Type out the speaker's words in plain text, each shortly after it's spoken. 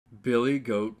Billy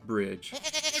Goat Bridge.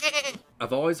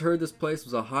 I've always heard this place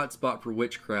was a hot spot for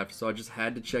witchcraft, so I just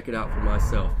had to check it out for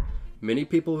myself. Many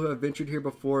people who have ventured here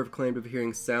before have claimed of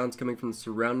hearing sounds coming from the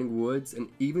surrounding woods and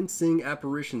even seeing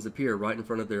apparitions appear right in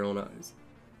front of their own eyes.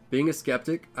 Being a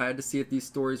skeptic, I had to see if these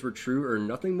stories were true or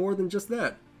nothing more than just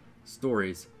that.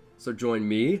 Stories. So join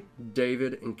me,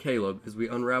 David, and Caleb as we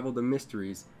unravel the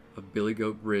mysteries of Billy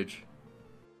Goat Bridge.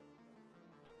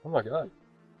 Oh my god.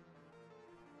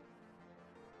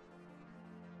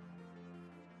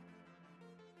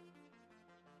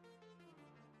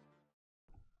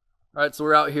 Alright, so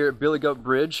we're out here at Billy Goat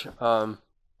Bridge. Is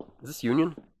this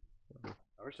Union?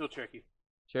 We're still Cherokee.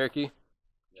 Cherokee? Yeah.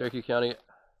 Cherokee County.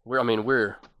 We're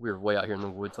way out here in the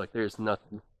woods. Like, there's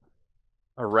nothing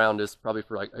around us, probably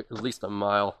for like at least a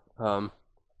mile.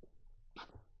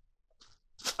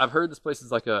 I've heard this place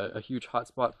is like a huge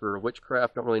hotspot for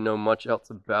witchcraft. Don't really know much else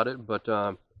about it, but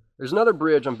there's another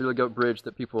bridge on Billy Goat Bridge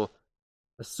that people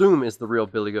assume is the real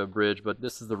Billy Goat Bridge, but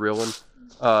this is the real one.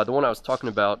 The one I was talking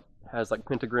about has like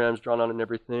pentagrams drawn on it and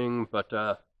everything, but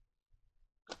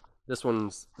this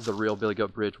one's the real Billy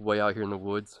Goat Bridge, way out here in the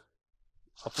woods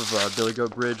off of Billy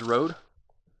Goat Bridge Road.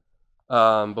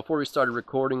 Before we started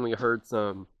recording, we heard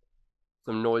some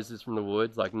noises from the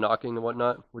woods, like knocking and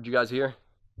whatnot. What'd you guys hear?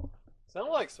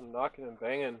 Sounded like some knocking and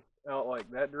banging out like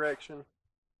that direction,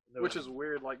 which is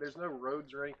weird. Like, there's no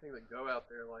roads or anything that go out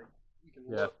there. Like, you can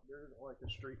look, there isn't like a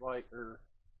street light or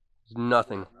there's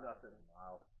nothing. Nothing.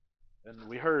 Wow. And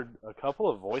we heard a couple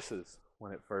of voices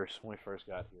when we first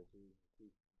got here.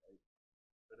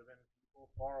 Could have been people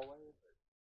far away.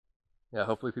 But... Yeah,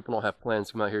 hopefully people don't have plans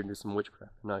to come out here and do some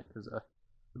witchcraft tonight, because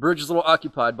the bridge is a little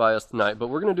occupied by us tonight. But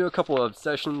we're gonna do a couple of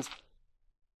sessions.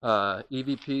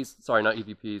 EVPs, sorry, not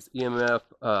EVPs,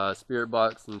 EMF, spirit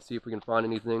box, and see if we can find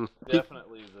anything.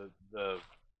 Definitely the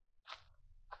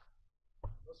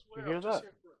Did you hear that?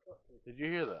 Did you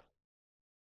hear that?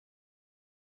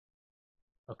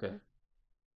 Okay.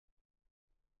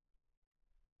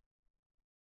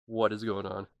 What is going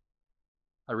on?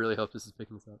 I really hope this is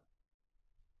picking this up.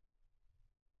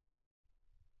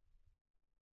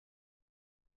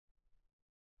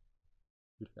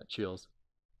 Dude, got chills.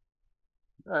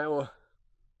 Alright, well,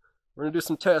 we're gonna do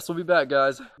some tests. We'll be back,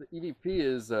 guys. The EVP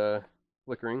is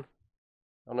flickering.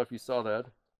 I don't know if you saw that.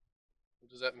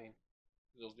 What does that mean?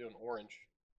 It was doing orange.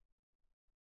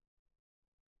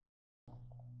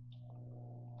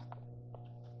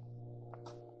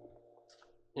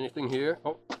 Anything here?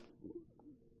 Oh.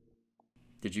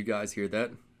 Did you guys hear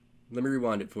that? Let me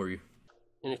rewind it for you.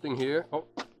 Anything here? Oh.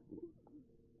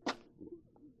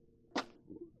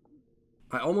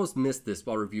 I almost missed this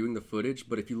while reviewing the footage,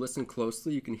 but if you listen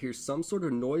closely, you can hear some sort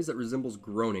of noise that resembles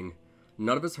groaning.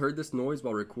 None of us heard this noise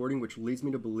while recording, which leads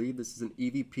me to believe this is an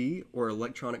EVP or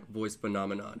electronic voice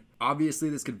phenomenon. Obviously,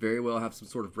 this could very well have some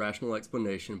sort of rational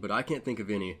explanation, but I can't think of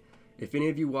any. If any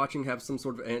of you watching have some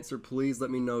sort of answer, please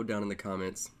let me know down in the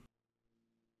comments.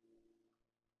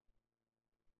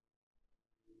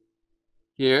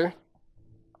 Here.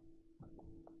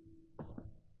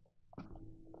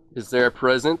 Is there a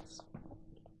presence?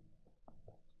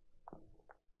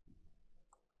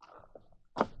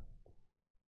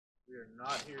 We are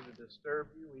not here to disturb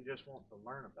you. We just want to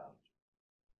learn about you.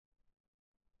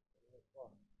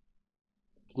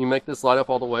 Can you make this light up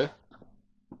all the way?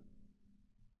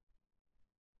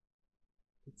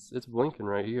 It's blinking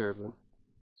right here, but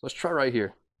so let's try right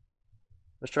here.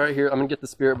 Let's try right here. I'm gonna get the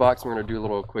spirit box. We're gonna do a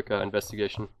little quick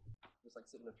investigation. Just like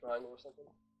sit in a triangle or something.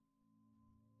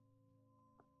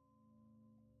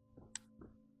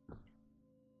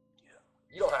 Yeah.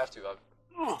 You don't have to.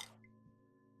 No.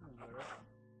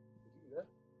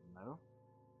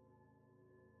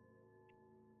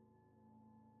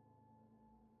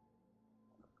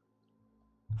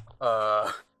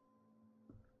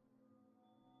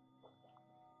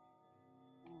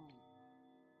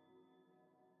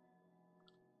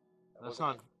 That's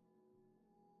not.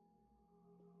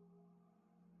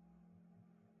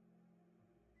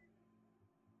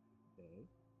 Okay.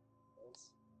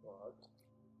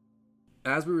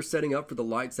 As we were setting up for the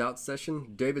lights out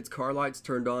session, David's car lights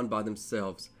turned on by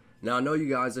themselves. Now I know you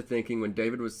guys are thinking when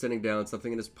David was sitting down,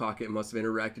 something in his pocket must have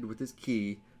interacted with his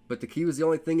key, but the key was the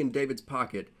only thing in David's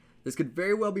pocket. This could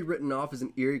very well be written off as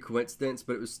an eerie coincidence,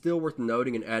 but it was still worth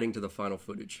noting and adding to the final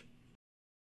footage.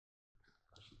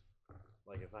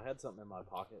 Like, if I had something in my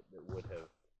pocket that would have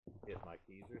hit my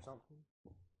keys or something,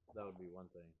 that would be one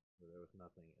thing. But there was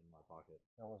nothing in my pocket.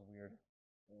 That was weird.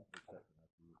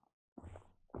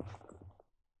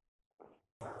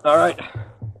 Alright.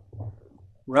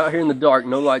 We're out here in the dark,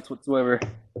 no lights whatsoever.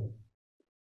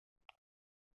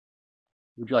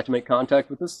 Would you like to make contact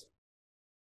with us?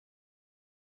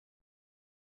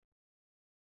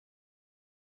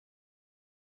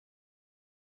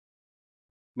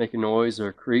 make a noise or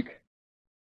a creak.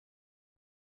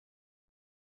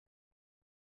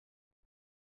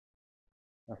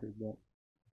 I heard that.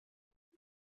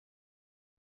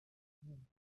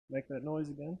 Make that noise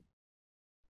again.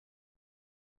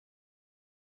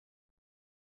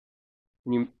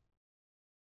 Can you?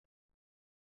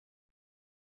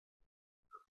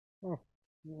 Oh.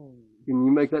 Can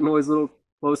you make that noise a little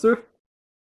closer?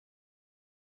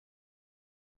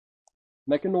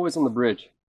 Make a noise on the bridge.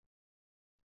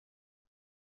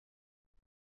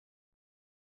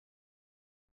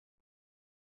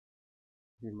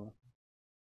 Hear my-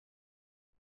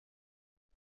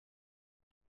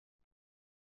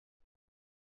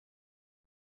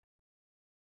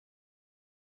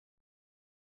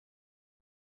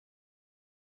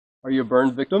 Are you a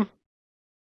burn victim?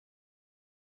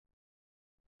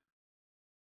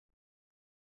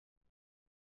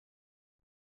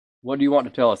 What do you want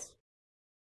to tell us?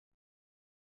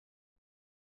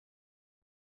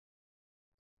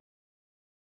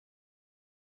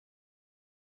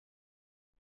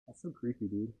 That's so creepy,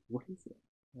 dude. What is it?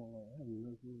 Oh, I have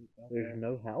no clue about There's that.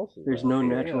 no houses. There's out no here.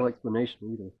 natural Yeah.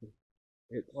 explanation either.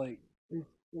 It's Like, there's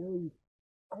really,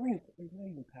 I don't even, there's not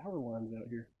even power lines out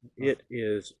here. It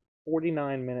is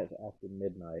 49 minutes after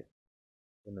midnight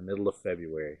in the middle of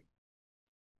February.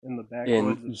 In the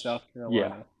backwoods of South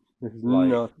Carolina. Yeah. There's Like,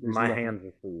 no, there's my nothing. hands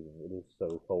are freezing. It is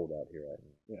so cold out here right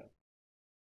now.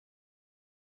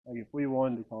 Like, if we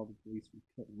wanted to call the police, we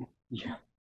couldn't. Yeah.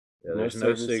 Yeah, No there's no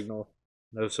service. signal,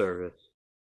 no service,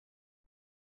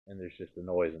 and there's just a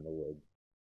noise in the woods.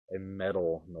 A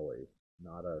metal noise,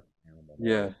 not a animal noise.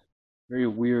 Yeah. Very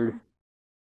weird.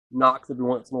 Knocks every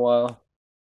once in a while.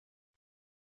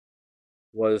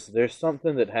 Was there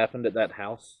something that happened at that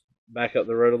house back up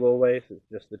the road a little ways? It's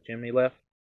just the chimney left?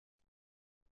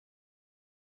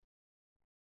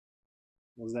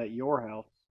 Was that your house?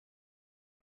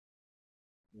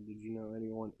 Or did you know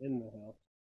anyone in the house?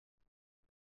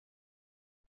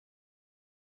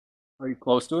 Are you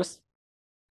close to us?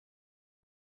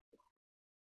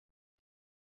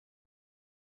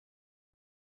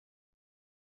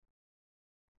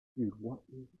 Dude, what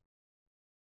is it?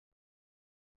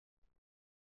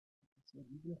 So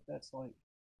even if that's like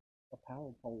a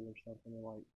power pole or something,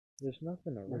 or like, There's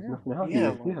nothing around. There's nothing out yeah,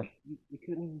 here. like, Yeah. you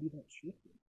couldn't even be that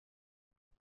shifted.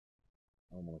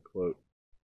 I'm going to quote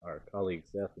our colleague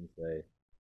Seth and say,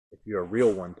 if you're a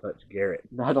real one, touch Garrett.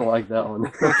 I don't like that one.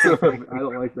 I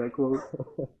don't like that quote.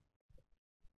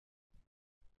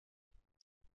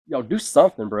 Yo, do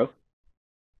something, bro.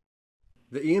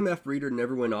 The EMF reader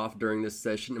never went off during this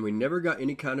session, and we never got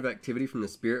any kind of activity from the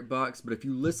spirit box, but if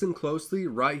you listen closely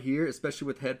right here, especially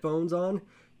with headphones on,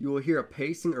 you will hear a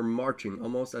pacing or marching,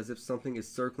 almost as if something is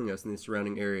circling us in the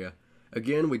surrounding area.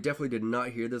 Again, we definitely did not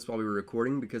hear this while we were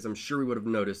recording, because I'm sure we would have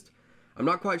noticed. I'm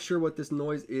not quite sure what this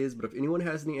noise is, but if anyone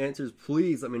has any answers,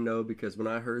 please let me know, because when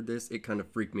I heard this, it kind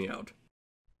of freaked me out.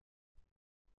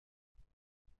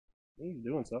 He's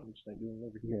doing something, just ain't doing it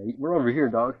over here. Yeah, we're over here,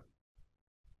 dog.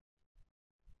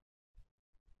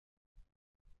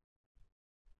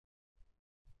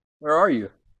 Where are you?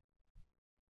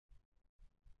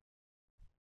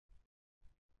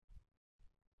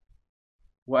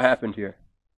 What happened here?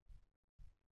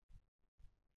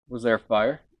 Was there a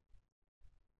fire?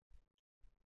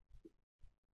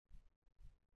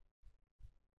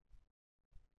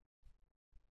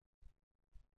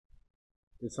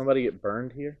 Did somebody get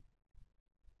burned here?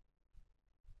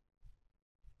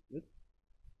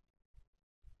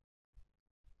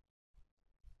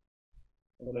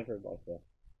 I thought I heard like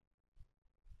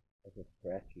a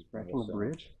scratchy Back kind on of the sound.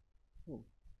 bridge? Could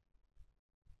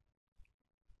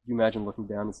you imagine looking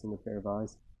down and seeing a pair of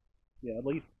eyes? Yeah, I'd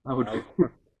leave. I would. I'd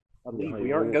leave. Yeah,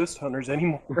 We aren't yeah. ghost hunters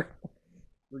anymore.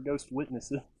 We're ghost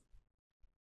witnesses.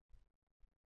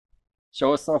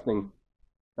 Show us something.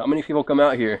 Not many people come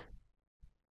out here.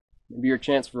 Maybe your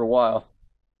chance for a while.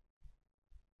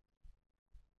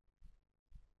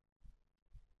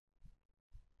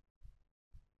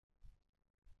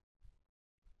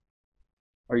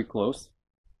 Are you close?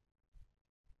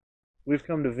 We've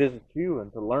come to visit you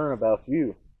and to learn about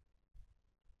you.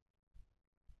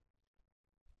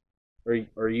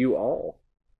 Are you all?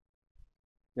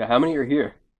 Yeah, how many are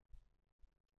here?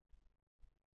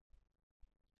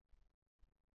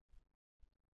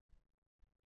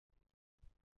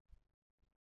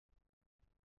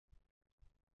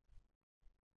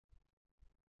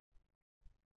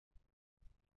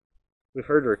 We've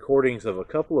heard recordings of a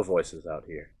couple of voices out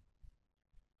here.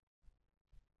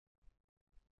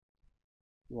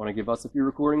 You want to give us a few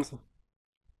recordings?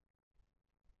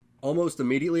 Almost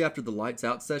immediately after the lights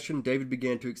out session, David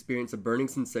began to experience a burning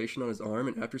sensation on his arm,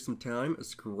 and after some time, a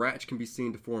scratch can be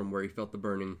seen to form where he felt the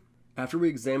burning. After we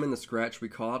examine the scratch, we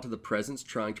call out to the presence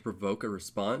trying to provoke a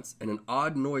response, and an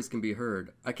odd noise can be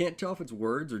heard. I can't tell if it's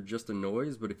words or just a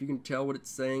noise, but if you can tell what it's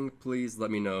saying, please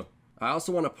let me know. I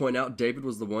also want to point out David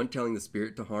was the one telling the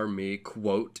spirit to harm me,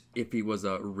 quote, if he was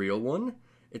a real one.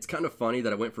 It's kind of funny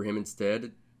that I went for him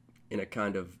instead, in a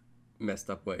kind of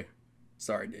messed up way.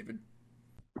 Sorry, David.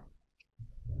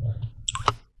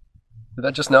 Did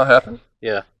that just now happen?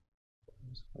 Yeah.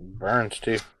 It burns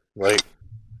too. Like,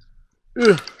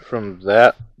 from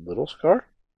that little scar.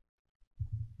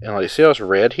 And like, see how it's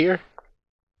red here?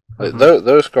 Like,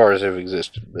 those scars have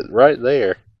existed, but right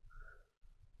there,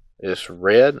 it's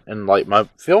red, and like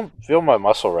feel my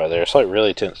muscle right there. It's like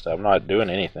really tensed up. I'm not doing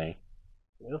anything.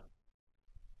 Yeah.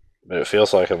 But it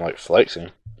feels like I'm like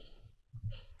flexing.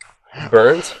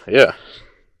 Burns? Yeah.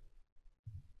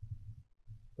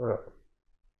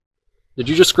 Did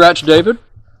you just scratch David?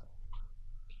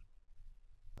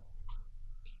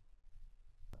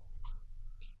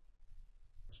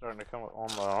 Starting to come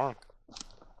on my arm.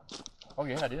 Oh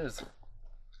yeah, it is.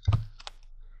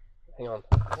 Hang on.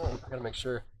 Oh, I gotta make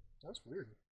sure. That's weird.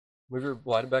 Move your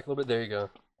light back a little bit. There you go.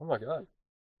 Oh my god.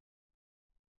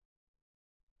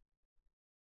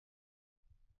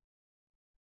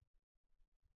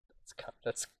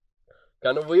 That's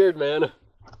kind of weird, man.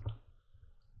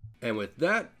 And with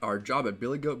that, our job at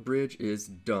Billy Goat Bridge is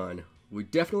done. We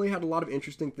definitely had a lot of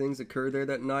interesting things occur there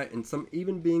that night, and some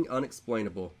even being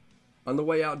unexplainable. On the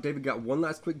way out, David got one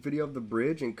last quick video of the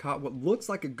bridge and caught what looks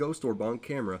like a ghost orb on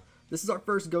camera. This is our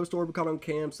first ghost orb caught on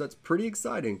cam, so that's pretty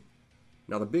exciting.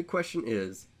 Now the big question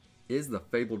is the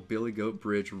fabled Billy Goat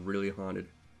Bridge really haunted?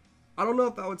 I don't know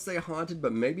if I would say haunted,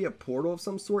 but maybe a portal of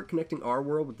some sort connecting our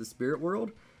world with the spirit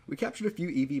world? We captured a few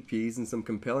EVPs and some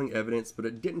compelling evidence, but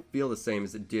it didn't feel the same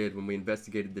as it did when we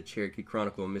investigated the Cherokee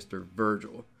Chronicle and Mr.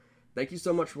 Virgil. Thank you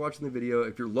so much for watching the video.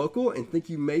 If you're local and think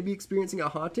you may be experiencing a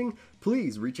haunting,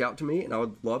 please reach out to me and I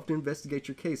would love to investigate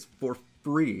your case for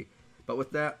free. But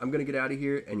with that, I'm going to get out of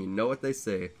here, and you know what they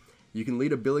say. You can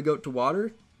lead a billy goat to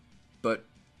water, but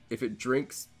if it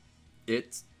drinks,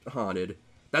 it's haunted.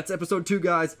 That's episode 2,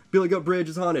 guys. Billy Goat Bridge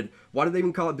is haunted. Why did they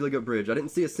even call it Billy Goat Bridge? I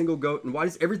didn't see a single goat, and why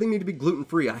does everything need to be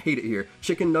gluten-free? I hate it here.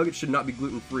 Chicken nuggets should not be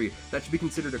gluten-free. That should be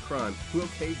considered a crime. Who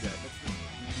okayed that?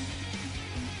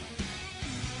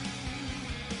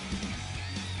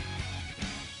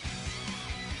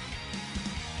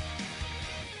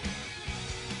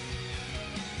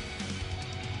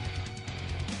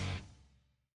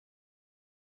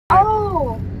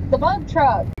 Oh, the bug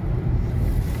truck.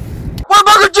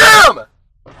 Whataburger Jim!